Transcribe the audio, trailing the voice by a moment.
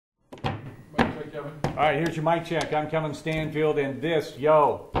Kevin. All right, here's your mic check. I'm Kevin Stanfield, and this,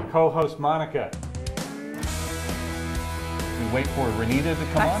 co-host Monica. We wait for Renita to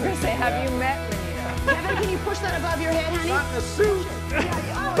come on. I was going to say, have you met Renita? Kevin, can you push that above your head, honey? Not in the suit.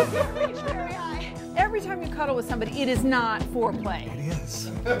 Oh, you can't reach very high. Every time you cuddle with somebody, it is not foreplay. It is.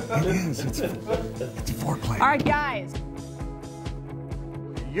 It is. It's foreplay. All right, guys.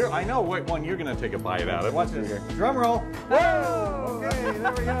 I know what one you're going to take a bite out of. Watch this here. Drum roll. Whoa! Okay,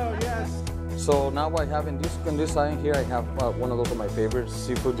 there we go. Yes. So now I have on this side here, I have one of those of my favorite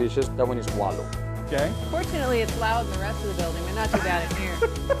seafood dishes. That one is wallow. Okay. Fortunately, it's loud in the rest of the building, but not too bad in here.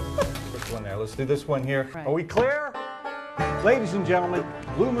 First one there. Let's do this one here. Right. Are we clear? Ladies and gentlemen,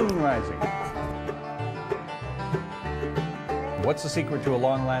 Blue Moon Rising. What's the secret to a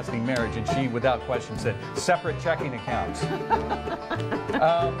long-lasting marriage? And she, without question, said separate checking accounts.